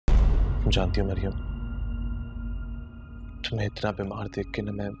जानती हो मरियम, तुम्हें इतना बीमार देख के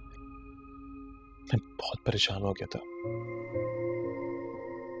ना मैं बहुत परेशान हो गया था।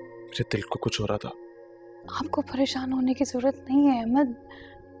 मेरे दिल को कुछ हो रहा था। आपको परेशान होने की जरूरत नहीं है अहमद,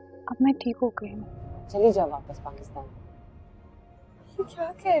 अब मैं ठीक हो गई हूँ। चली जाओ वापस पाकिस्तान। ये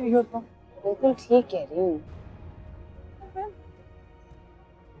क्या कह रही हो तुम? बिल्कुल ठीक कह रही हूँ। मैं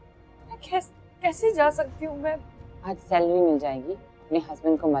कैसे जा सकती हूँ? मैं आज सैलरी मिल जाएगी, अपने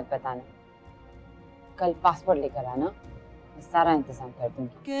हस्बैंड को मत बताना। कल पासपोर्ट लेकर आना, मैं सारा इंतजाम कर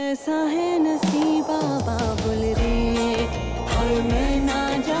दूंगी। कैसा है नसीबा बाबुल रे, और मैं ना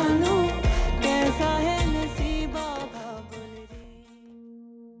जानूं कैसा है नसीबा बाबुल रे।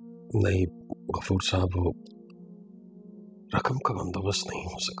 नहीं गफूर साहब, वो रकम का बंदोबस्त नहीं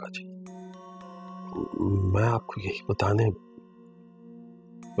हो सका जी। मैं आपको यही बताने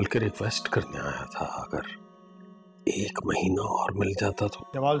बल्कि रिक्वेस्ट करने आया था, अगर 1 महीना और मिल जाता तो।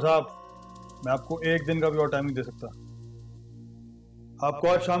 जमाल साहब, मैं आपको 1 दिन का भी और टाइम नहीं दे सकता। आपको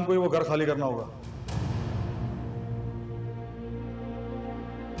आज शाम को ही वो घर खाली करना होगा।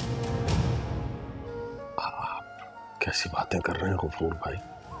 आप कैसी बातें कर रहे हैं गफूर भाई?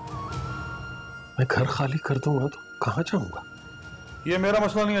 मैं घर खाली कर दूंगा तो कहाँ जाऊंगा? ये मेरा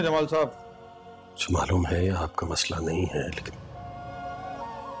मसला नहीं है जमाल साहब। मुझे मालूम है ये आपका मसला नहीं है, लेकिन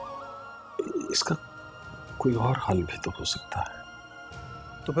इसका कोई और हल भी तो हो सकता है।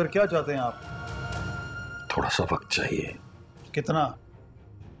 तो फिर क्या चाहते हैं आप? थोड़ा सा वक्त चाहिए। कितना?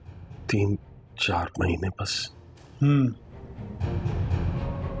 3-4 महीने बस।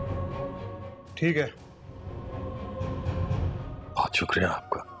 ठीक है। बहुत शुक्रिया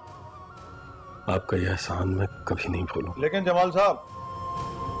आपका, आपका यह एहसान मैं कभी नहीं भूलूंगा। लेकिन जमाल साहब,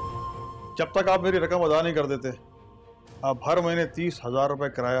 जब तक आप मेरी रकम अदा नहीं कर देते, आप हर महीने 30,000 रुपए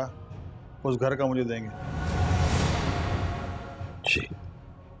किराया उस घर का मुझे देंगे। जी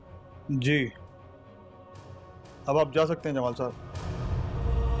जी। अब आप जा सकते हैं जमाल साहब।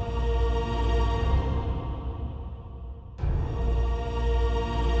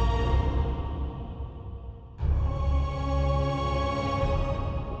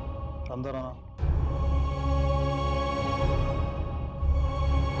 अंदर आना।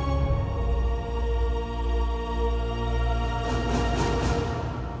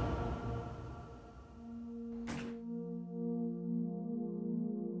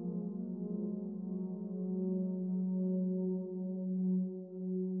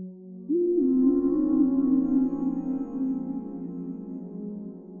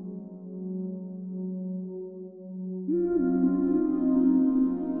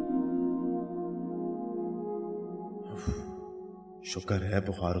 शुक्र है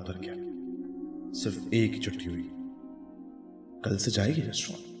बुखार उतर गया, सिर्फ एक ही छुट्टी हुई। कल से जाएगी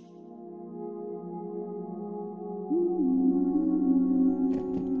रेस्टोरेंट।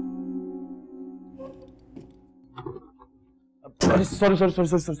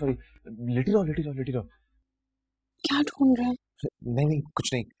 सॉरी, लेटी रहो। क्या ढूंढ रहे हैं? नहीं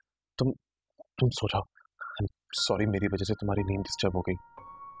कुछ नहीं, तुम सो जाओ। सॉरी, मेरी वजह से तुम्हारी नींद डिस्टर्ब हो गई।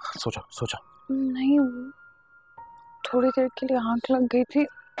 सो जाओ। नहीं, थोड़ी देर के लिए आंख लग गई थी,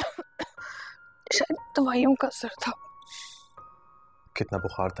 शायद दवाइयों का असर था। कितना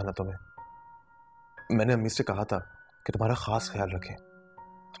बुखार था ना तुम्हें। मैंने अम्मी से कहा था कि तुम्हारा खास ख्याल रखें।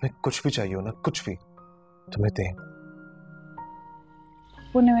 तुम्हें कुछ भी चाहिए हो ना, कुछ भी तुम्हें दें।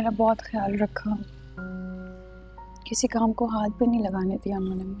 उन्होंने मेरा बहुत ख्याल रखा, किसी काम को हाथ भी नहीं लगाने दिया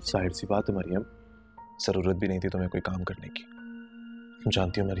उन्होंने मुझे। जाहिर सी बात है मरियम, जरूरत भी नहीं थी तुम्हें कोई काम करने की। तुम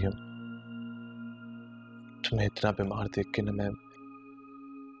जानती हो मरियम, तुम्हें इतना बीमार देख के ना मैं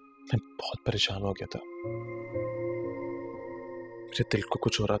बहुत परेशान हो गया था। मेरे दिल को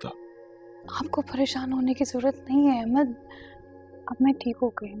कुछ हो रहा था। आपको परेशान होने की जरूरत नहीं है अहमद, अब मैं ठीक हो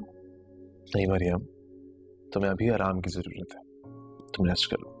गई हूँ। नहीं मरियम, तुम्हें अभी आराम की जरूरत है। तुम रेस्ट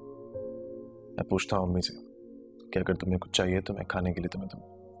करो। मैं पूछता हूँ अम्मी से कि अगर तुम्हें कुछ चाहिए तो मैं खाने के लिए तुम्हें दूँ।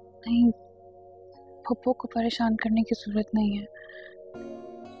 नहीं, पप्पू को परेशान करने की जरूरत नहीं है।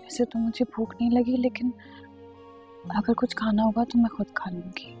 वैसे तो मुझे भूख नहीं लगी, लेकिन अगर कुछ खाना होगा तो मैं खुद खा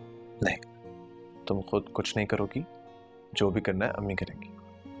लूंगी। नहीं, तुम खुद कुछ नहीं करोगी, जो भी करना है अम्मी करेंगी।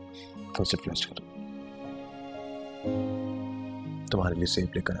 तुम सिर्फ रेस्ट करो। तुम्हारे लिए सेब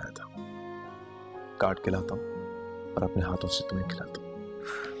लेकर आया था, काट के लाता हूँ और अपने हाथों से तुम्हें खिलाता हूँ।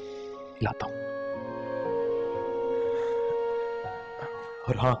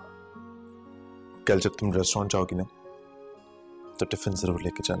 और हाँ, कल जब तुम रेस्टोरेंट जाओगी ना तो टिफिन जरूर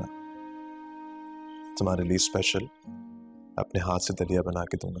लेके जाना। तुम्हारे लिए स्पेशल अपने हाथ से दलिया बना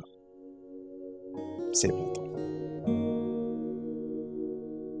के दूंगा। सेब लेता हूँ।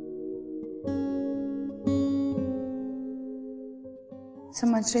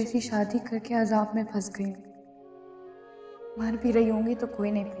 समझ रही थी शादी करके अजाब में फंस गई हूँ। मर भी रही होंगी तो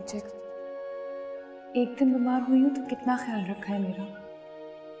कोई नहीं पूछेगा। एक दिन बीमार हुई हूँ तो कितना ख्याल रखा है मेरा।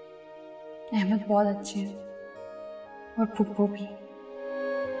 अहमद बहुत अच्छे हैं और फुप्पो भी।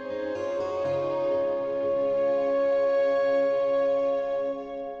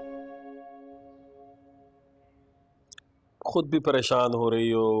 खुद भी परेशान हो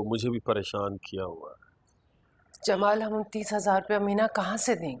रही हो, मुझे भी परेशान किया हुआ है। जमाल, हम 30,000 रुपया महीना कहाँ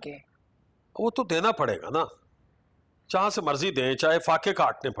से देंगे? वो तो देना पड़ेगा ना, जहां से मर्जी दें, चाहे फाके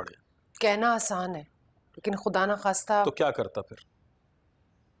काटने पड़े। कहना आसान है लेकिन खुदा ना खास्ता। तो क्या करता फिर?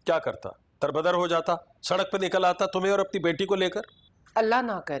 क्या करता? तरबदर हो जाता, सड़क पे निकल आता तुम्हें और अपनी बेटी को लेकर? अल्लाह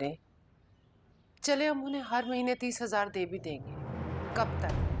ना करे। चले हम उन्हें हर महीने 30,000 दे भी देंगे, कब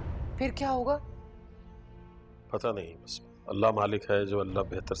तक? फिर क्या होगा? पता नहीं, बस अल्लाह मालिक है, जो अल्लाह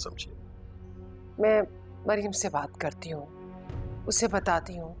बेहतर समझे। मैं मरियम से बात करती हूँ, उसे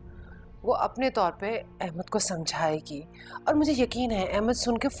बताती हूँ, वो अपने तौर पे अहमद को समझाएगी और मुझे यकीन है अहमद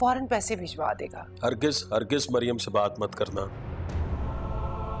सुन के फौरन पैसे भिजवा देगा। हरगिज हरगिज मरियम से बात मत करना।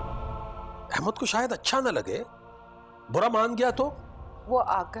 अहमद को शायद अच्छा न लगे, बुरा मान गया तो? वो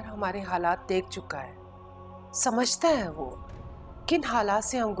आकर हमारे हालात देख चुका है, समझता है वो किन हालात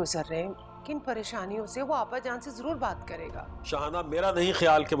से हम गुजर रहे हैं, किन परेशानियों से। वो आपा जान से जरूर बात करेगा। शाहना, मेरा नहीं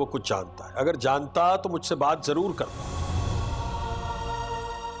ख्याल कि वो कुछ जानता है। अगर जानता तो मुझसे बात जरूर करता।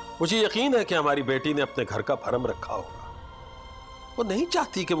 मुझे यकीन है कि हमारी बेटी ने अपने घर का भरम रखा होगा। वो नहीं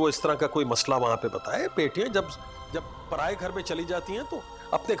चाहती कि वो इस तरह का कोई मसला वहां पे बताए। बेटियां जब पराए घर में चली जाती हैं तो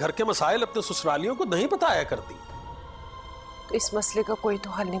अपने घर के मसाइल अपने ससुरालियों को नहीं बताया करती। तो इस मसले का कोई तो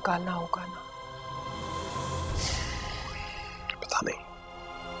हल निकालना होगा ना। पता नहीं।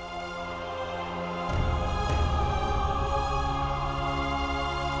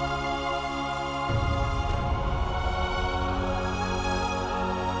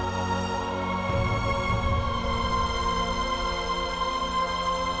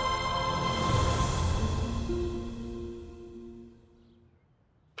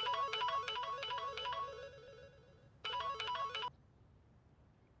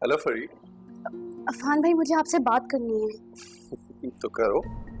 हेलो फरीद। अफान भाई, मुझे आपसे बात करनी है। तो करो।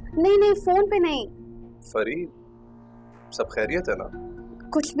 नहीं नहीं, फोन पे नहीं। फरीद, सब खैरियत है ना?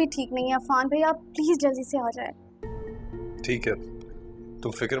 कुछ भी ठीक नहीं है अफान भाई, आप प्लीज जल्दी से आ जाए। ठीक है,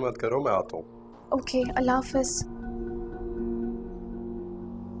 तुम फिक्र मत करो, मैं आता हूँ। ओके, अल्लाह हाफिज।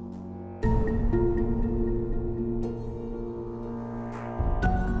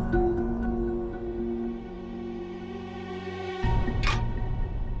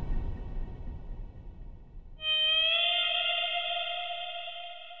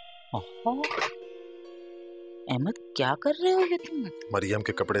 अहमद, क्या कर रहे हो ये तुम? मरियम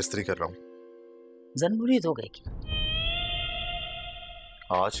के कपड़े इस्त्री कर रहा हूँ। जनबुरी हो गई क्या?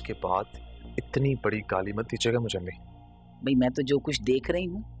 आज के बाद इतनी बड़ी गाली मत दीजिएगा मुझे अम्मी। भाई, मैं तो जो कुछ देख रही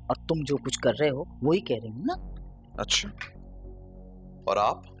हूँ और तुम जो कुछ कर रहे हो वही कह रही हूँ ना। अच्छा, और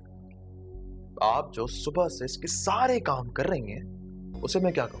आप जो सुबह से इसके सारे काम कर रही हैं, उसे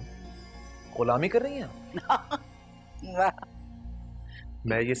मैं क्या कहूँ? गुलामी कर रही हैं।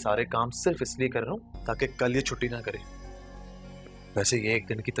 मैं ये सारे काम सिर्फ इसलिए कर रहा हूँ ताकि कल ये छुट्टी ना करे। वैसे ये एक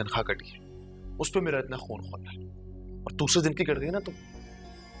दिन की तनख्वाह कटी है, उस पर मेरा इतना खून खोल है, और दूसरे दिन की कट गई ना तो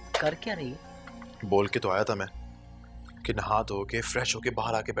कर क्या रही है? बोल के तो आया था मैं कि नहा धो के फ्रेश होके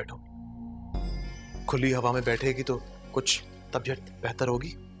बाहर आके बैठो। खुली हवा में बैठेगी तो कुछ तबीयत बेहतर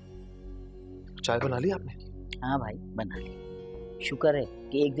होगी। चाय बना ली आपने? हाँ भाई, बना ली। शुक्र है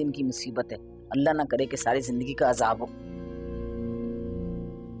कि एक दिन की मुसीबत है, अल्लाह ना करे कि सारी जिंदगी का अजाब हो।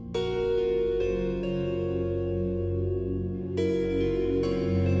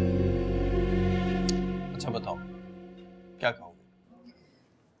 बताओ, क्या खाओगे?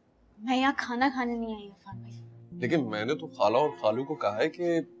 मैं यहाँ खाना खाने नहीं आई अफान भाई। लेकिन मैंने तो खाला और खालू को कहा है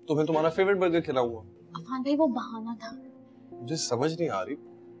कि तुम्हें तुम्हारा फेवरेट बर्गर खिलाऊंगा। अफान भाई, वो बहाना था। मुझे समझ नहीं आ रही,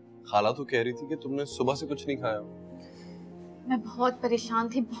 खाला तो कह रही थी कि तुमने सुबह से कुछ नहीं खाया। मैं बहुत परेशान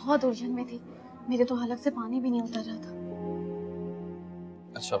थी, बहुत उलझन में थी, मेरे तो हलक से पानी भी नहीं उतर रहा था।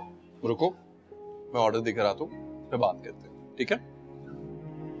 अच्छा रुको, मैं ऑर्डर देकर आता हूँ, फिर बात करते हैं, ठीक है?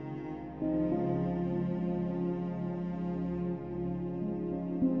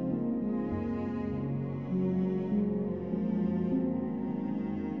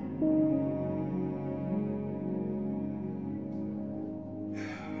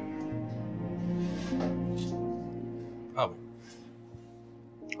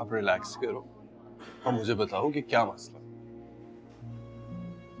 अब रिलैक्स करो और मुझे बताओ कि क्या मसला।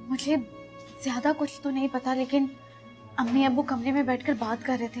 मुझे ज्यादा कुछ तो नहीं पता, लेकिन अम्मी अब्बू कमरे में बैठकर बात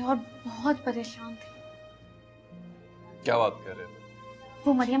कर रहे थे और बहुत परेशान थे। क्या बात कर रहे थे?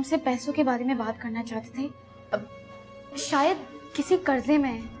 वो मरियम से पैसों के बारे में बात करना चाहते थे। शायद किसी कर्जे में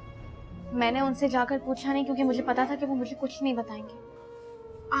है। मैंने उनसे जाकर पूछा नहीं क्योंकि मुझे पता था कि वो मुझे कुछ नहीं बताएंगे।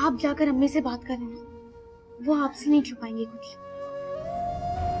 आप जाकर अम्मी से बात करें ना, वो आपसे नहीं छुपाएंगे कुछ।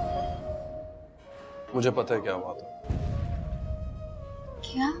 मुझे पता है क्या बात है।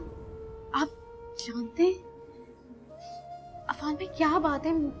 क्या आप जानते हैं? अफान भाई क्या बात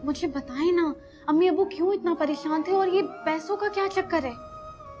है, मुझे बताएं ना। अम्मी अबू क्यों इतना परेशान थे और ये पैसों का क्या चक्कर है?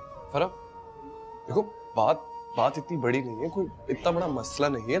 फरा देखो, बात इतनी बड़ी नहीं है, कोई इतना बड़ा मसला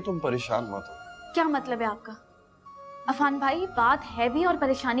नहीं है, तुम परेशान मत हो। क्या मतलब है आपका? अफान भाई बात है भी और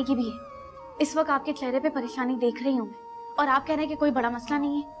परेशानी की भी है। इस वक्त आपके चेहरे पे परेशानी देख रही हूँ मैं, और आप कह रहे हैं कि कोई बड़ा मसला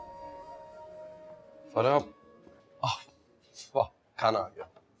नहीं है। फरा वाह, खाना आ गया।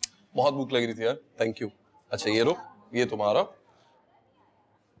 बहुत भूख लग रही थी यार, थैंक यू। अच्छा ये लो, ये तुम्हारा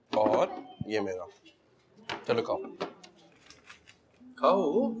और ये मेरा। चलो खाओ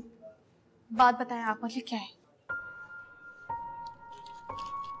खाओ। बात बताएं आप मुझे, क्या है?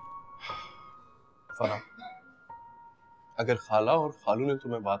 फरा, अगर खाला और खालू ने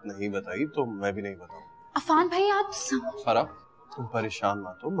तुम्हें बात नहीं बताई तो मैं भी नहीं बताऊं। अफान भाई आप फरा तुम परेशान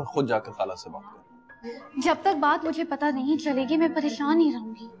मत हो, मैं खुद जाकर खाला से बात करूं। जब तक बात मुझे पता नहीं चलेगी मैं परेशान ही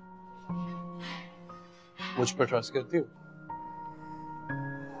रहूंगी। मुझ पर ट्रस्ट करती हो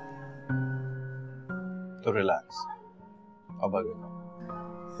तो रिलैक्स, अब आगे खाओ।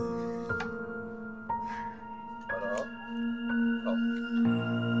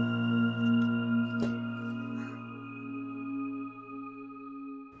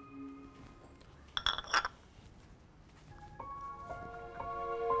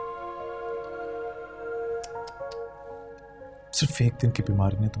 सिर्फ एक दिन की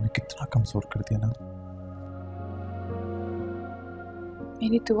बीमारी ने तुम्हें कितना कमजोर कर दिया ना।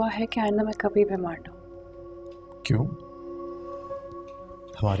 मेरी दुआ है कि आइंदा मैं कभी बीमार ना हूं। क्यों?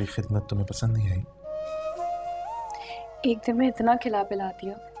 हमारी खिदमत तुम्हें पसंद नहीं आई? एक दिन में इतना खिला पिला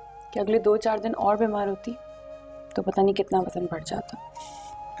दिया कि अगले 2-4 दिन और बीमार होती तो पता नहीं कितना वजन बढ़ जाता।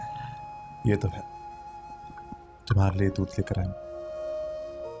 ये तो है। तुम्हारे लिए दूध लेकर आए।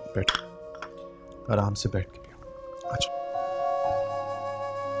 बैठो, आराम से बैठ के पियो। अच्छा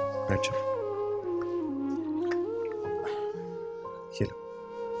बैठ जाओ। ये लो।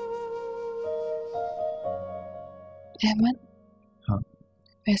 अहमद, हाँ?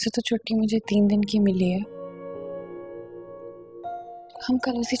 वैसे तो छुट्टी मुझे 3 दिन की मिली है। हम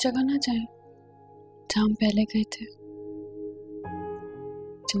कल उसी जगह ना जाएं जहाँ हम पहले गए थे।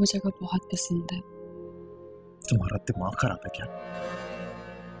 मुझे वो जगह बहुत पसंद है। तुम्हारा दिमाग खराब है क्या?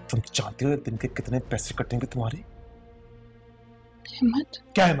 तुम जानती हो एक दिन के कितने पैसे कटेंगे तुम्हारे? अहमद,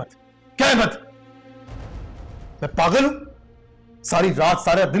 क्या अहमद? क्या अहमद? मैं पागल हूं? सारी रात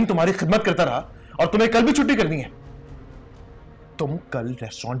सारे दिन तुम्हारी खिदमत करता रहा और तुम्हें कल भी छुट्टी करनी है। तुम कल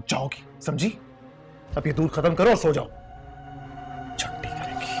रेस्टोरेंट जाओगी, समझी? अब ये दूध खत्म करो और सो जाओ। छुट्टी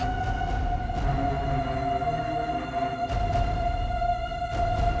करेंगी।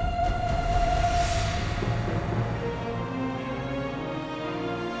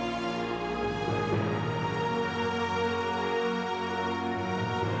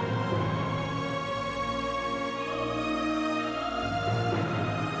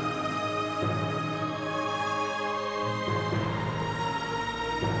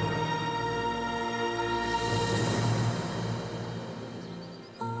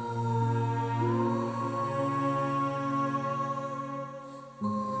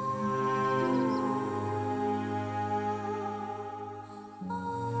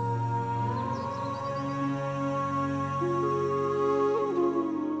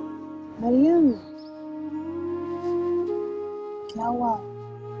 मरियम, क्या हुआ?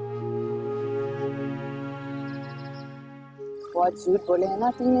 बहुत झूठ बोले है ना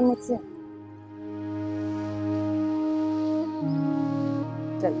तुमने मुझसे।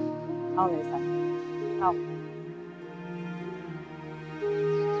 चल आओ मेरे साथ, आओ।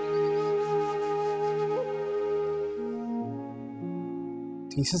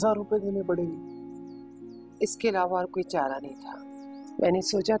 ₹30,000 देने पड़ेंगे। इसके अलावा और कोई चारा नहीं था। मैंने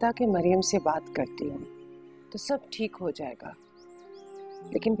सोचा था कि मरियम से बात करती हूँ तो सब ठीक हो जाएगा,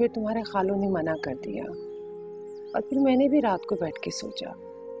 लेकिन फिर तुम्हारे खालों ने मना कर दिया और फिर मैंने भी रात को बैठ के सोचा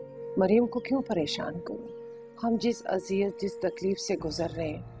मरियम को क्यों परेशान करूँ। हम जिस अजियत जिस तकलीफ से गुजर रहे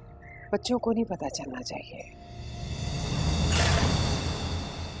हैं बच्चों को नहीं पता चलना चाहिए।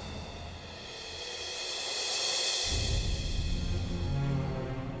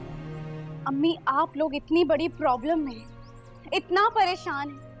 अम्मी आप लोग इतनी बड़ी प्रॉब्लम में हैं, इतना परेशान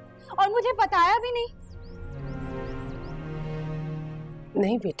है और मुझे बताया भी नहीं।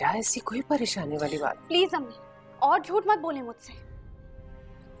 नहीं बेटा, ऐसी कोई परेशानी वाली बात। प्लीज अम्मी और झूठ मत बोले मुझसे।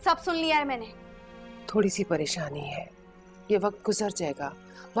 सब सुन लिया है मैंने। थोड़ी सी परेशानी है, ये वक्त गुजर जाएगा।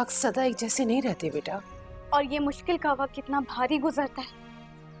 वक्त सदा एक जैसे नहीं रहते बेटा। और ये मुश्किल का वक्त कितना भारी गुजरता है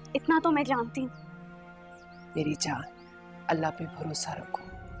इतना तो मैं जानती हूँ। मेरी जान, अल्लाह पे भरोसा रखो,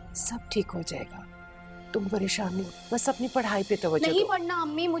 सब ठीक हो जाएगा। तुम परेशान नहीं, बस अपनी पढ़ाई पे तवज्जो दो। नहीं पढ़ना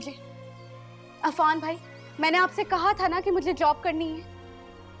अम्मी मुझे। अफान भाई, मैंने आपसे कहा था ना कि मुझे जॉब करनी है।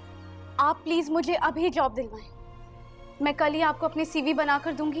 आप प्लीज मुझे अभी जॉब दिलवाएं। मैं कल ही आपको अपनी सीवी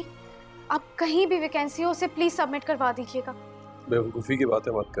बनाकर दूंगी। आप कहीं भी वैकेंसी हो उसे प्लीज सबमिट करवा दीजिएगा। बेवकूफ़ी की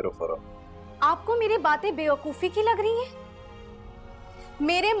बातें मत करो फरा। आपको मेरी बातें बेवकूफी की लग रही हैं?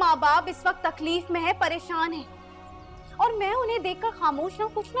 मेरे माँ बाप इस वक्त तकलीफ में है, परेशान है, और मैं उन्हें देखकर खामोश ना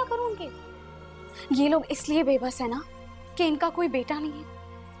कुछ ना करूं उनके। ये लोग इसलिए बेबस है ना कि इनका कोई बेटा नहीं है।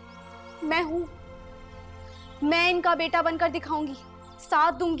 मैं हूं, मैं इनका बेटा बनकर दिखाऊंगी,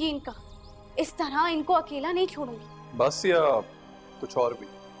 साथ दूंगी इनका। इस तरह इनको अकेला नहीं छोड़ूंगी। बस या कुछ और भी?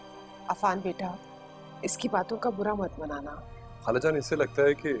 अफान बेटा, इसकी बातों का बुरा मत मनाना। खालाजान, इससे लगता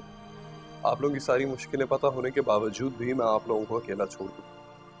है कि आप लोगों की सारी मुश्किलें पता होने के बावजूद भी मैं आप लोगों को अकेला छोड़ दूं।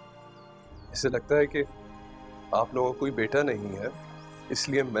 इससे लगता है कि आप लोगों को कोई बेटा नहीं है,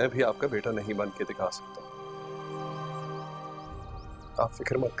 इसलिए मैं भी आपका बेटा नहीं बन के दिखा सकता। आप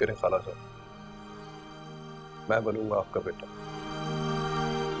फिक्र मत करें खालाजान, मैं बनूंगा आपका बेटा,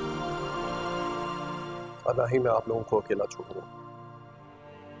 और ना ही मैं आप लोगों को अकेला छोड़ूंगा।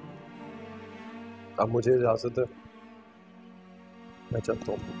 अब मुझे इजाजत है, मैं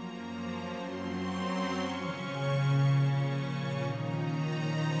चलता हूँ।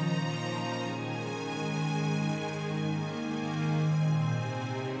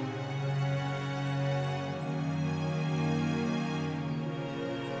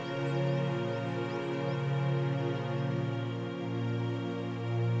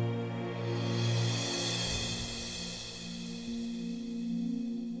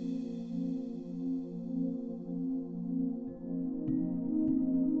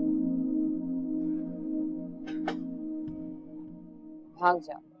 भाग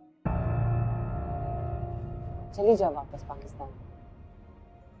जाओ, चली जाओ वापस पाकिस्तान।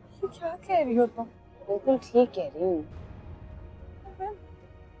 ये क्या कह रही हो तुम? बिल्कुल ठीक कह रही हूँ। मैं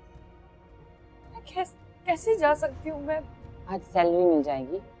कैसे जा सकती हूँ? मैं आज सैलरी मिल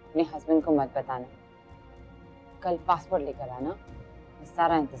जाएगी, अपने हस्बैंड को मत बताना। कल पासपोर्ट लेकर आना, मैं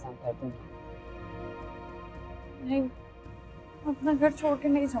सारा इंतजाम कर दूंगी। नहीं, अपना घर छोड़ के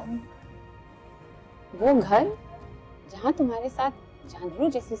नहीं जाऊंगी। वो घर जहाँ तुम्हारे साथ जानवरों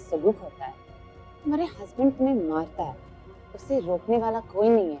जैसी सलूक होता है, तुम्हारे हस्बैंड तुम्हें मारता है, उसे रोकने वाला कोई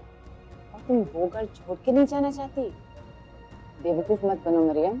नहीं है, और तुम वो घर छोड़ के नहीं जाना चाहती। बेवकूफ मत बनो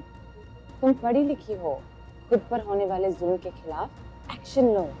मरियम, तुम पढ़ी लिखी हो, खुद पर होने वाले जुल्म के खिलाफ एक्शन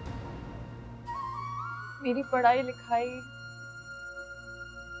लो। मेरी पढ़ाई लिखाई,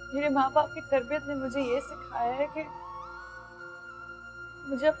 मेरे माँ बाप की तरबियत ने मुझे ये सिखाया है कि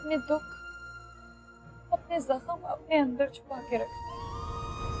मुझे अपने दुख, अपने जख्म अपने अंदर छुपा के रखना।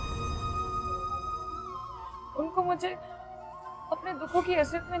 उनको मुझे अपने दुखों की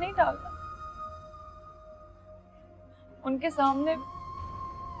हैसियत में नहीं डालना। उनके सामने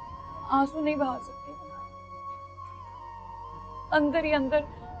आंसू नहीं बहा सकती, अंदर ही अंदर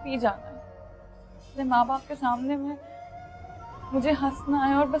पी जाना है। अपने माँ बाप के सामने में मुझे हंसना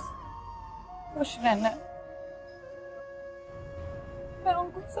है और बस खुश रहना है। मैं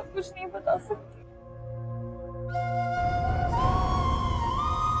उनको सब कुछ नहीं बता सकती।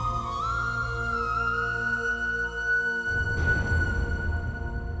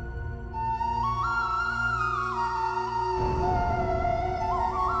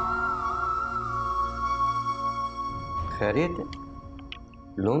 खैरियत है?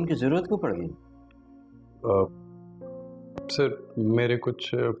 लोन की जरूरत क्यों पड़ गई? सर, मेरे कुछ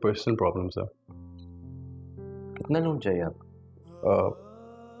पर्सनल प्रॉब्लम्स हैं। कितना लोन चाहिए आपको?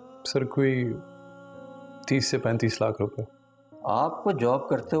 सर, कोई 30 से 35 लाख रुपए। आपको जॉब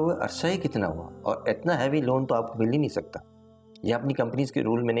करते हुए अरसा ही कितना हुआ, और इतना हैवी लोन तो आपको मिल ही नहीं सकता। ये अपनी कंपनीज के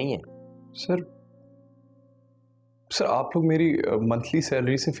रूल में नहीं है। सर आप लोग मेरी मंथली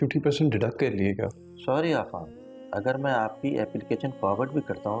सैलरी से 50% डिडक्ट कर लिएगा। सॉरी आफान, अगर मैं आपकी एप्लीकेशन फॉरवर्ड भी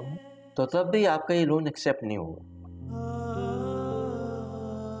करता हूँ तो तब भी आपका ये लोन एक्सेप्ट नहीं होगा।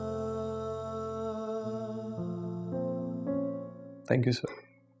 Thank you sir.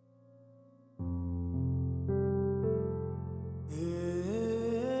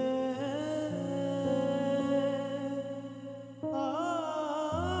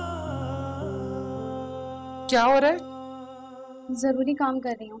 क्या हो रहा है? जरूरी काम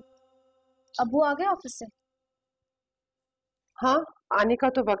कर रही हूँ। अब्बू आ गए ऑफिस से? हाँ, आने का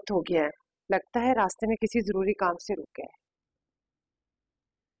तो वक्त हो गया है। लगता है रास्ते में किसी जरूरी काम से रुक गए।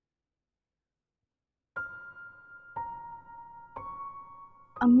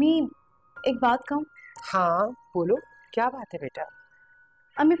 अम्मी एक बात कहूँ? हाँ बोलो, क्या बात है बेटा?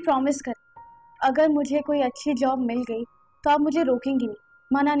 अम्मी प्रॉमिस कर, अगर मुझे कोई अच्छी जॉब मिल गई तो आप मुझे रोकेंगी नहीं,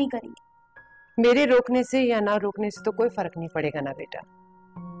 मना नहीं करेंगी? मेरे रोकने से या ना रोकने से तो कोई फर्क नहीं पड़ेगा ना बेटा।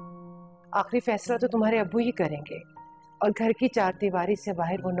 आखिरी फैसला तो तुम्हारे अब्बू ही करेंगे और घर की चार दीवारी से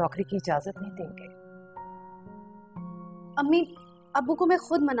बाहर वो नौकरी की इजाजत नहीं देंगे। अम्मी अब्बू को मैं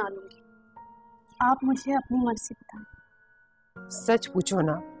खुद मना लूंगी, आप मुझे अपनी मर्जी बताएं। सच पूछो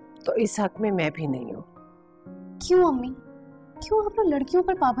ना तो इस हक में मैं भी नहीं हूँ। क्यों अम्मी, क्यों आप लोग लड़कियों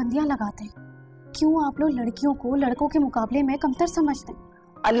पर पाबंदियां लगाते हैं? क्यों आप लोग लड़कियों को लड़कों के मुकाबले में कमतर समझते हैं?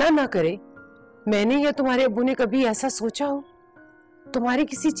 अल्लाह ना करे मैंने या तुम्हारे अब्बू ने कभी ऐसा सोचा हो, तुम्हारी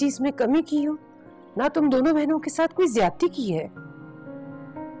किसी चीज में कमी की हो, ना तुम दोनों बहनों के साथ कोई ज्यादती की है।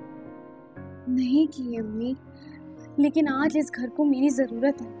 नहीं की अम्मी, लेकिन आज इस घर को मेरी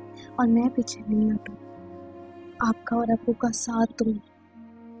जरूरत है और मैं पीछे नहीं हटूं। आपका और अब्बू का साथ दूं।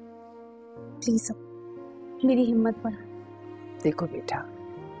 प्लीज मेरी हिम्मत बढ़ा। देखो बेटा,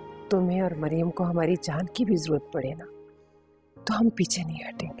 तुम्हें और मरियम को हमारी जान की भी जरूरत पड़े ना तो हम पीछे नहीं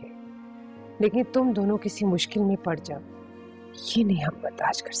हटेंगे, लेकिन तुम दोनों किसी मुश्किल में पड़ जाओ ये नहीं हम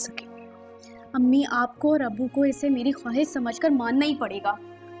बर्दाश्त कर सकेंगे। अम्मी आपको और अब्बू को इसे मेरी ख्वाहिश समझकर मानना ही पड़ेगा।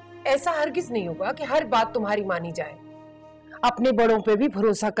 ऐसा हरगिज नहीं होगा कि हर बात तुम्हारी मानी जाए। अपने बड़ों पे भी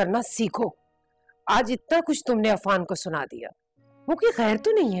भरोसा करना सीखो। आज इतना कुछ तुमने अफान को सुना दिया, वो कोई गैर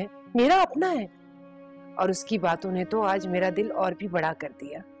तो नहीं है, मेरा अपना है, और उसकी बातों ने तो आज मेरा दिल और भी बड़ा कर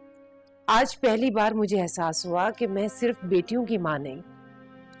दिया। आज पहली बार मुझे एहसास हुआ कि मैं सिर्फ बेटियों की माँ नहीं,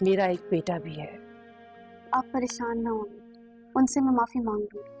 मेरा एक बेटा भी है। आप परेशान ना हो, उनसे मैं माफी मांग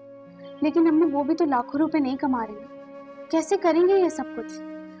लूंगी, लेकिन अम्मी वो भी तो लाखों रुपए नहीं कमा रहे, कैसे करेंगे ये सब कुछ?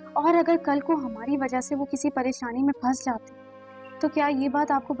 और अगर कल को हमारी वजह से वो किसी परेशानी में फंस जाते तो क्या ये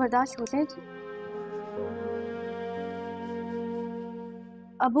बात आपको बर्दाश्त हो जाएगी?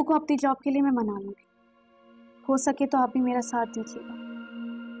 अब्बू को अपनी जॉब के लिए मैं मना लूंगी, हो सके तो आप भी मेरा साथ दीजिएगा।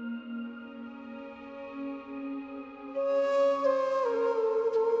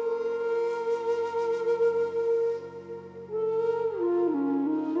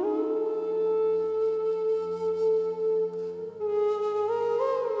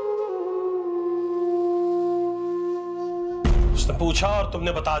 उसने पूछा और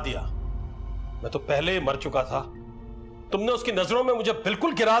तुमने बता दिया। मैं तो पहले ही मर चुका था। तुमने उसकी नजरों में मुझे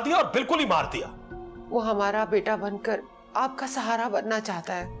बिल्कुल गिरा दिया और बिल्कुल ही मार दिया। वो हमारा बेटा बनकर आपका सहारा बनना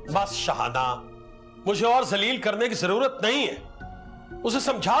चाहता है। बस शहाना, मुझे और जलील करने की जरूरत नहीं है। उसे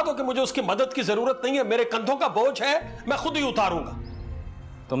समझा दो कि मुझे उसकी मदद की जरूरत नहीं है, मेरे कंधों का बोझ है, मैं खुद ही उतारूंगा।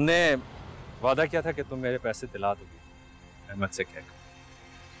 तुमने वादा किया था कि तुम मेरे पैसे दिला दोगी, अहमद से कहकर।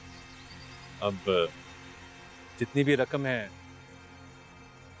 अब जितनी भी रकम है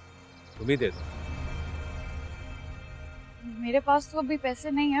तुम ही दे दो। मेरे पास तो अभी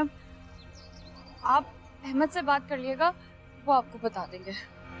पैसे नहीं है, आप अहमद से बात कर लिएगा, वो आपको बता देंगे।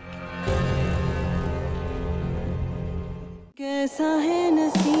 कैसा है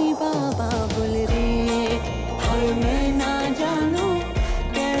नसीबा बाबुल रे, और मैं ना जानूं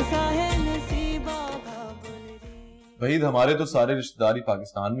कैसा है नसीबा बाबुल रे। वहीद, हमारे तो सारे रिश्तेदारी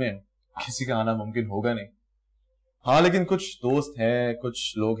पाकिस्तान में हैं, किसी का आना मुमकिन होगा नहीं। हाँ, लेकिन कुछ दोस्त हैं,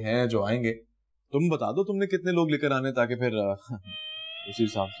 कुछ लोग हैं जो आएंगे। तुम बता दो तुमने कितने लोग लेकर आने, ताकि फिर उसी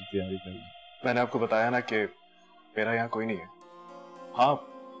हिसाब से तैयारी कर लें। मैंने आपको बताया ना कि मेरा यहाँ कोई नहीं है। हाँ,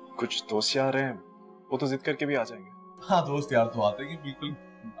 कुछ दोस्त यार हैं, वो तो जिद करके भी आ जाएंगे। हाँ, दोस्त यार तो आते हैं बिल्कुल,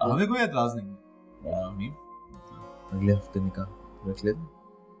 हमें कोई एतराज नहीं है। अगले हफ्ते निकाह रख लेते।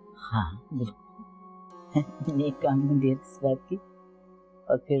 हाँ बिल्कुल। नेक काम में देर इस बात की,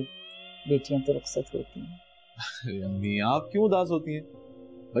 और फिर बेटियां तो रुखसत होती हैं। अरे अम्मी, आप क्यों उदास होती हैं?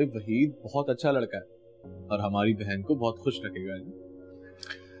 भाई वहीद बहुत अच्छा लड़का है और हमारी बहन को बहुत खुश रखेगा।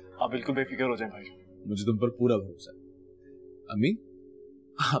 आप बिल्कुल बेफिक्र हो जाएं भाई, मुझे तुम पर पूरा भरोसा है। अम्मी,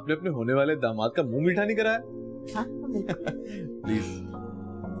 आपने अपने होने वाले दामाद का मुंह मीठा नहीं कराया? हाँ प्लीज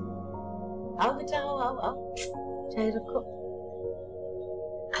आओ बेटा, आओ आओ आओ, चाय रखो,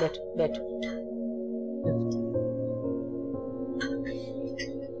 बैठो बैठो।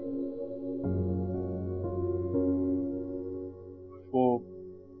 वो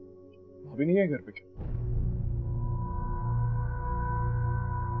भाभी नहीं है घर पे क्या?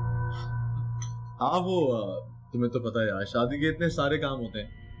 हाँ, वो तुम्हें तो पता है यार, शादी के इतने सारे काम होते हैं।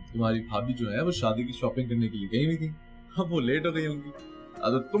 तुम्हारी भाभी जो है वो शादी की शॉपिंग करने के लिए गई हुई थी, अब वो लेट हो गई होंगी।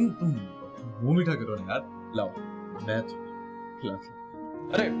 तुम मुंह मीठा करो ना यार, लाओ मैं खिला।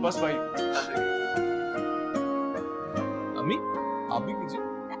 अरे बस भाई। अम्मी आप भी कीजिए।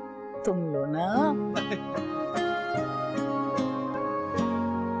 तुम लो ना।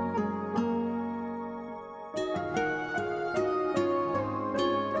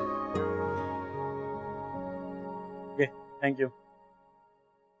 Thank you.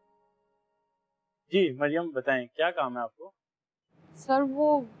 जी मरियम बताएं क्या काम है आपको? सर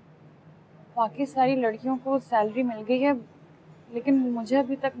वो बाकी सारी लड़कियों को सैलरी मिल गई है लेकिन मुझे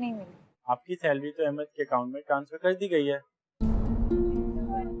अभी तक नहीं मिली। आपकी सैलरी तो अहमद के अकाउंट में ट्रांसफर कर दी गई है।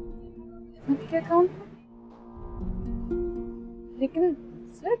 अहमद के अकाउंट में? लेकिन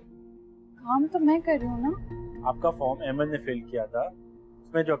सर काम तो मैं कर रही हूँ ना। आपका फॉर्म अहमद ने फिल किया था,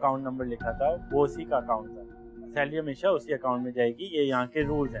 उसमें जो अकाउंट नंबर लिखा था वो उसी का अकाउंट था। सैलरी हमेशा उसी अकाउंट में जाएगी, ये यहाँ के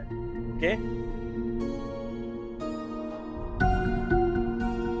रूल्स हैं। ओके?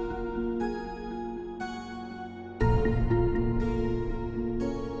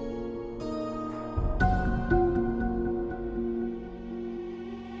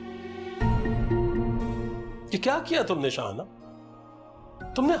 कि क्या किया तुमने शाहना?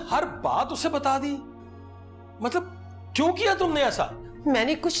 तुमने हर बात उसे बता दी। मतलब क्यों किया तुमने ऐसा?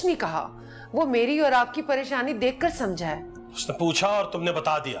 मैंने कुछ नहीं कहा, वो मेरी और आपकी परेशानी देखकर समझा है। उसने पूछा और तुमने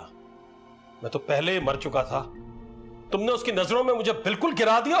बता दिया। मैं तो पहले ही मर चुका था। तुमने उसकी नजरों में मुझे बिल्कुल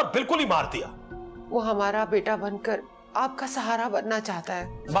गिरा दिया और बिल्कुल ही मार दिया। वो हमारा बेटा बनकर आपका सहारा बनना चाहता है।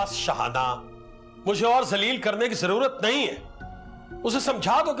 बस शाहना, मुझे और जलील करने की जरूरत नहीं है। उसे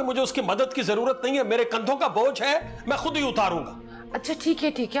समझा दो कि मुझे उसकी मदद की जरूरत नहीं है। मेरे कंधों का बोझ है, मैं खुद ही उतारूंगा। अच्छा ठीक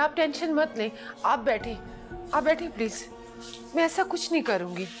है, आप टेंशन मत लें। आप बैठे प्लीज। मैं ऐसा कुछ नहीं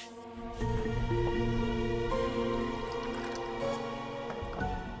करूंगी।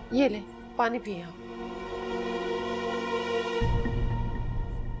 ये ले पानी पिए।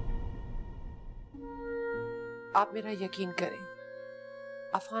 आप मेरा यकीन करें,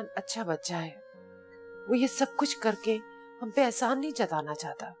 अफान अच्छा बच्चा है। वो ये सब कुछ करके हम पे एहसान नहीं जताना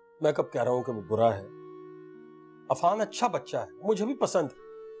चाहता। मैं कब कह रहा हूं कि वो बुरा है? अफान अच्छा बच्चा है, मुझे भी पसंद है।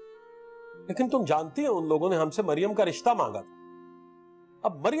 लेकिन तुम जानती हो उन लोगों ने हमसे मरियम का रिश्ता मांगा था।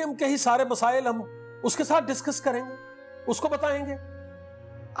 अब मरियम के ही सारे मसाइल हम उसके साथ डिस्कस करेंगे, उसको बताएंगे।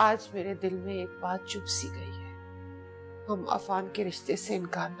 आज मेरे दिल में एक बात चुभ सी गई है। हम अफान के रिश्ते से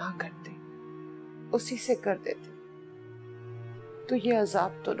इनकार ना करते, उसी से कर देते, तो ये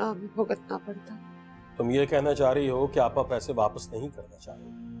अजाब तो ना हमें भुगतना पड़ता। तुम ये कहना चाह रही हो कि आपा पैसे वापस नहीं करना चाह रहे?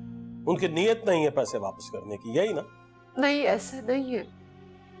 उनकी नीयत नहीं है पैसे वापस करने की, यही ना? नहीं, ऐसा नहीं है,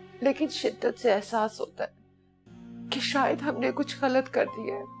 लेकिन शिद्दत से एहसास होता है कि शायद हमने कुछ गलत कर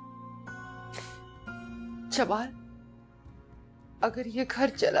दिया है। जमाल, अगर ये घर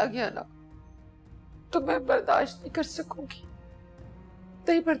चला गया ना तो मैं बर्दाश्त नहीं कर सकूंगी,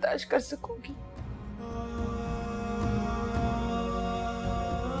 नहीं बर्दाश्त कर सकूंगी।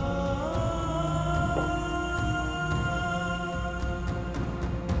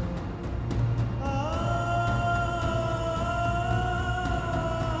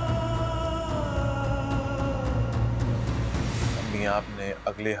 आपने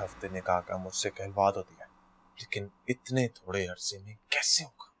अगले हफ्ते निकाह का मुझसे कहलवा तो दिया, लेकिन इतने थोड़े अरसे में कैसे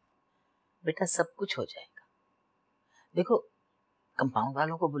होगा? बेटा सब कुछ हो जाएगा। देखो कंपाउंड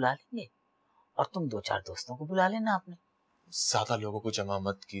वालों को बुला लेंगे और तुम 2-4 दोस्तों को बुला लेना अपने। ज्यादा लोगों को जमा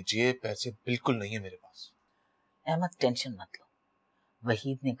मत कीजिए, पैसे बिल्कुल नहीं है मेरे पास। अहमद टेंशन मत लो,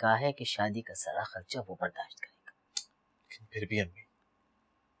 वहीद ने कहा है कि शादी का सारा खर्चा वो बर्दाश्त करेगा। लेकिन फिर भी अम्मी,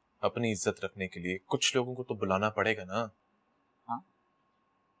 अपनी इज्जत रखने के लिए कुछ लोगों को तो बुलाना पड़ेगा ना। हाँ,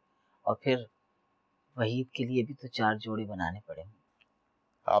 और फिर वहीद के लिए भी तो 4 जोड़े बनाने पड़ेंगे।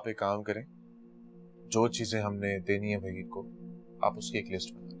 आप एक काम करें, जो चीजें हमने देनी है वहीद को, आप उसकी एक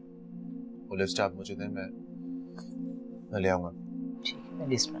लिस्ट बना लें। वो लिस्ट आप मुझे दें, मैं ले आऊंगा। ठीक है, मैं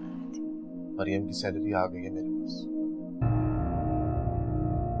लिस्ट बना लेती हूँ। मरियम की सैलरी आ गई है मेरे पास।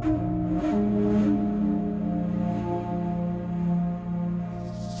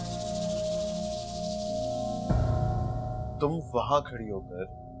 तुम वहां खड़ी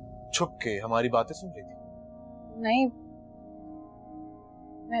होकर छुप के हमारी बातें सुन रही थी? नहीं,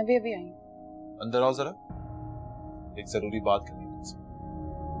 मैं भी अभी आई। अंदर आओ जरा, एक जरूरी बात करनी है तुमसे।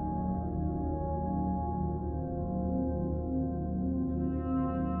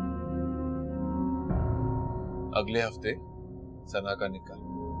 अगले हफ्ते सना का निकाह।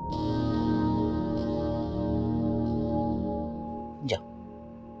 जाओ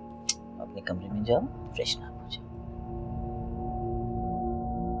अपने कमरे में जाओ, फ्रेशन अप हो जाओ।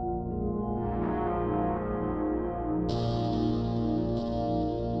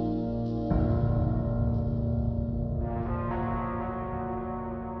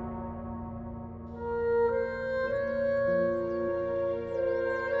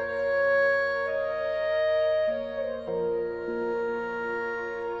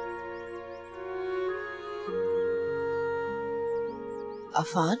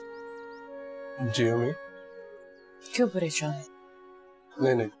 अफान, जी अम्मी। क्यों परेशान है?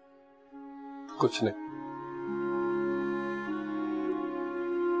 नहीं, कुछ नहीं।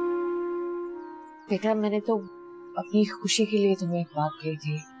 बेटा मैंने तो अपनी खुशी के लिए तुम्हें एक बात कही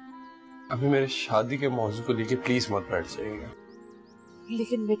थी। अभी मेरे शादी के मौजू को लेके प्लीज मत बैठ जाइएगा।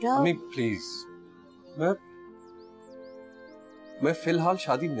 लेकिन बेटा अम्मी प्लीज, मैं फिलहाल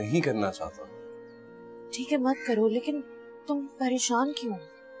शादी नहीं करना चाहता। ठीक है मत करो, लेकिन तुम परेशान क्यों?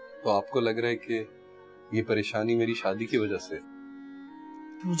 तो आपको लग रहा है कि ये परेशानी मेरी शादी की वजह से?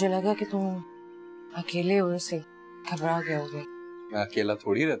 मुझे लगा कि तुम अकेले हुए से घबरा गए होगे। मैं अकेला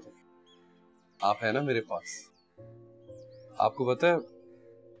थोड़ी रहता हूँ, आप है ना मेरे पास। आपको पता है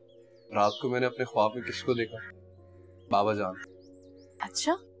रात को मैंने अपने ख्वाब में किसको देखा? बाबा जान।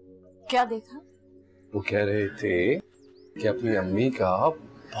 अच्छा, क्या देखा? वो कह रहे थे कि अपनी अम्मी का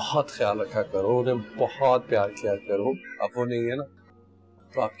बहुत ख्याल रखा करो, उन्हें बहुत प्यार किया करो। अब वो नहीं है ना,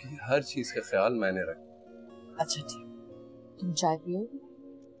 तो आपकी हर चीज का ख्याल मैंने रखा। अच्छा ठीक, तुम चाय पियोगे?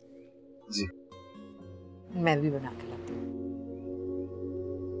 जी। मैं भी बना के लाती हूँ।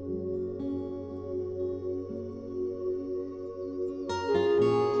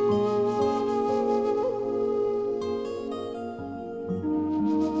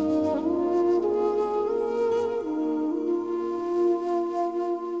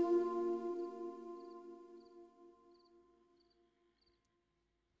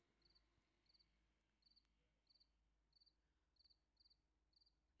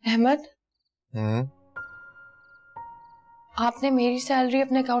 अहमद, आपने मेरी सैलरी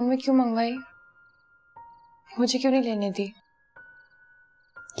अपने अकाउंट में क्यों मंगवाई? मुझे क्यों नहीं लेने दी?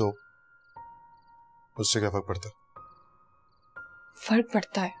 तो उससे क्या फर्क पड़ता? फर्क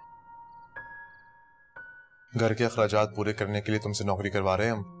पड़ता है। घर के अखराजात पूरे करने के लिए तुमसे नौकरी करवा रहे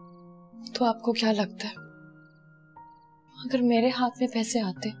हैं हम। तो आपको क्या लगता है अगर मेरे हाथ में पैसे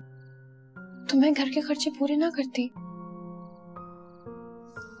आते तो मैं घर के खर्चे पूरे ना करती?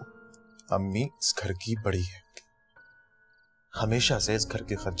 अम्मी इस घर की बड़ी है, हमेशा से इस घर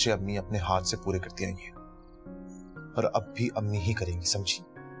के खर्चे अम्मी अपने हाथ से पूरे करती आई हैं और अब भी अम्मी ही करेंगी, समझी?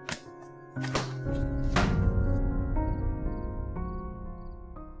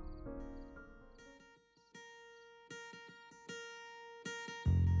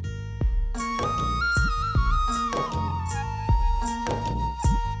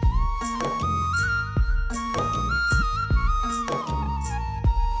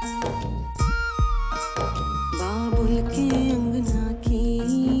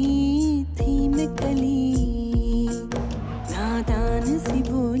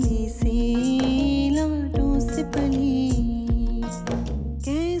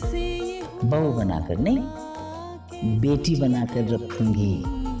 बहू बनाकर नहीं, बेटी बनाकर रखूंगी।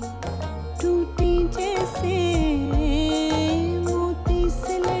 टूटी जैसे मोती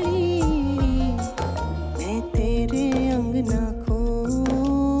से लड़ी, मैं तेरे अंगना को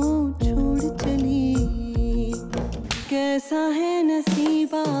छोड़ चली। कैसा है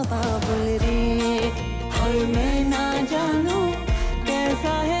नसीबा बाबुल रे, और मैं ना जानूं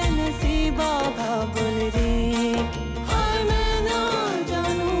कैसा है नसीबा बाबुल रे, और मैं ना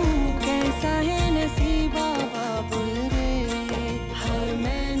जानूं कैसा है नसीबा बाबुल रे, और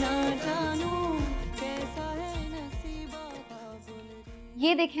मैं ना जानूं कैसा है नसीबा बाबुल रे।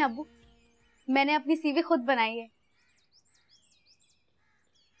 ये देखें अब्बू, मैंने अपनी सीवी खुद बनाई है।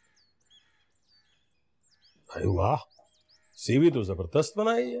 भाई वाह, सीवी तो जबरदस्त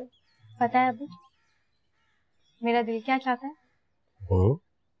बनाई है। पता है अब्बू, मेरा दिल क्या चाहता है?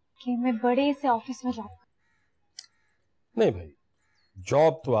 कि मैं बड़े से ऑफिस में जाऊं। नहीं भाई,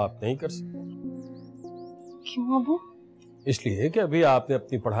 जॉब तो आप नहीं कर सकते। क्यों अब्बू? इसलिए कि अभी आपने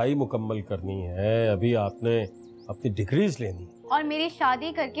अपनी पढ़ाई मुकम्मल करनी है, अभी आपने अपनी डिग्रीज लेनी है। और मेरी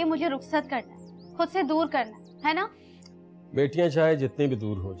शादी करके मुझे रुखसत करना है, खुद से दूर करना है ना? बेटियां चाहे जितनी भी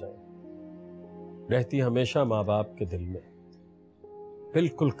दूर हो जाएं, रहती हमेशा माँ बाप के दिल में,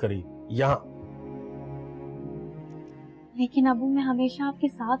 बिल्कुल करीब, यहाँ। लेकिन अब्बू मैं हमेशा आपके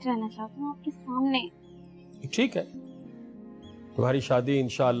साथ रहना चाहती हूँ, आपके सामने। ठीक है, तुम्हारी शादी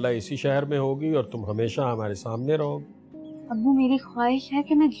इंशाअल्लाह इसी शहर में होगी और तुम हमेशा हमारे सामने रहोगे। अब्बू मेरी ख्वाहिश है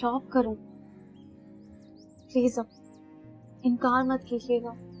कि मैं जॉब करूं। प्लीज अब इनकार मत कीजिएगा,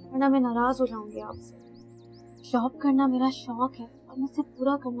 वरना मैं नाराज हो जाऊंगी आपसे। जॉब करना मेरा शौक है और मैं उसे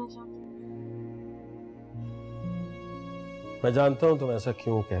पूरा करना चाहती हूँ। मैं जानता हूं तुम ऐसा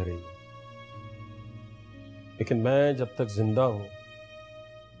क्यों कह रही हो, लेकिन मैं जब तक जिंदा हूं,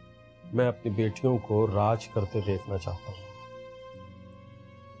 मैं अपनी बेटियों को राज करते देखना चाहता हूं।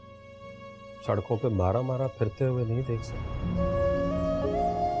 सड़कों पे मारा मारा फिरते हुए नहीं देख सकता।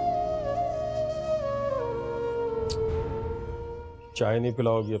 चाय नहीं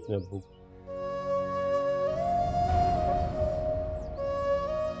पिलाओगी अपने अब्बू को?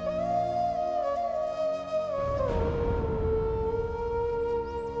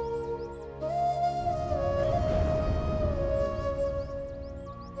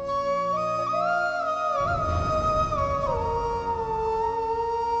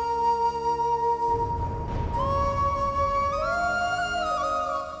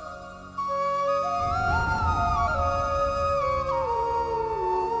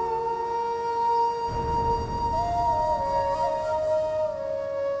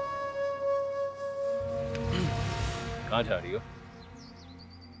 कहाँ जा रही हो?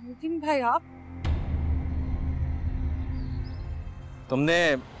 नितिन भाई आप?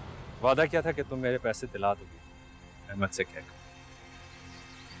 तुमने वादा किया था कि तुम मेरे पैसे दिला दोगी अहमद से कहकर।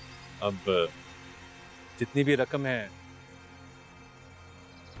 अब जितनी भी रकम है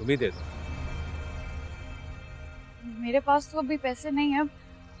तुम ही दे दो। मेरे पास तो अभी पैसे नहीं है,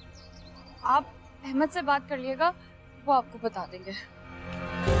 आप अहमद से बात कर लिएगा, वो आपको बता देंगे।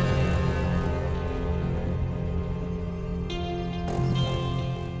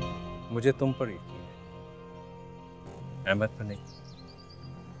 मुझे तुम पर यकीन है, अहमद पर नहीं।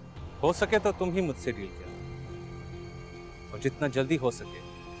 हो सके तो तुम ही मुझसे डील किया और जितना जल्दी हो सके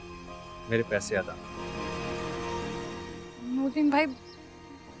मेरे पैसे अदा। नितिन भाई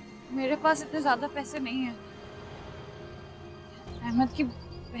मेरे पास इतने ज्यादा पैसे नहीं है, अहमद की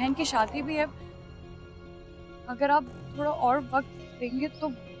बहन की शादी भी है, अगर आप थोड़ा और वक्त देंगे तो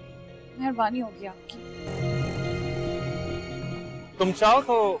मेहरबानी होगी आपकी। तुम चाहो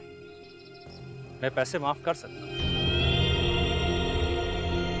तो मैं पैसे माफ कर सकता हूं,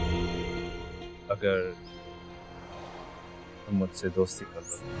 अगर तुम मुझसे दोस्ती कर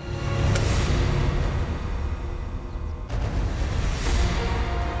लो।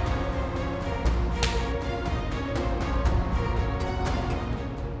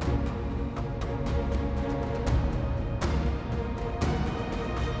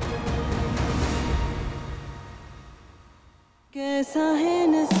 कैसा है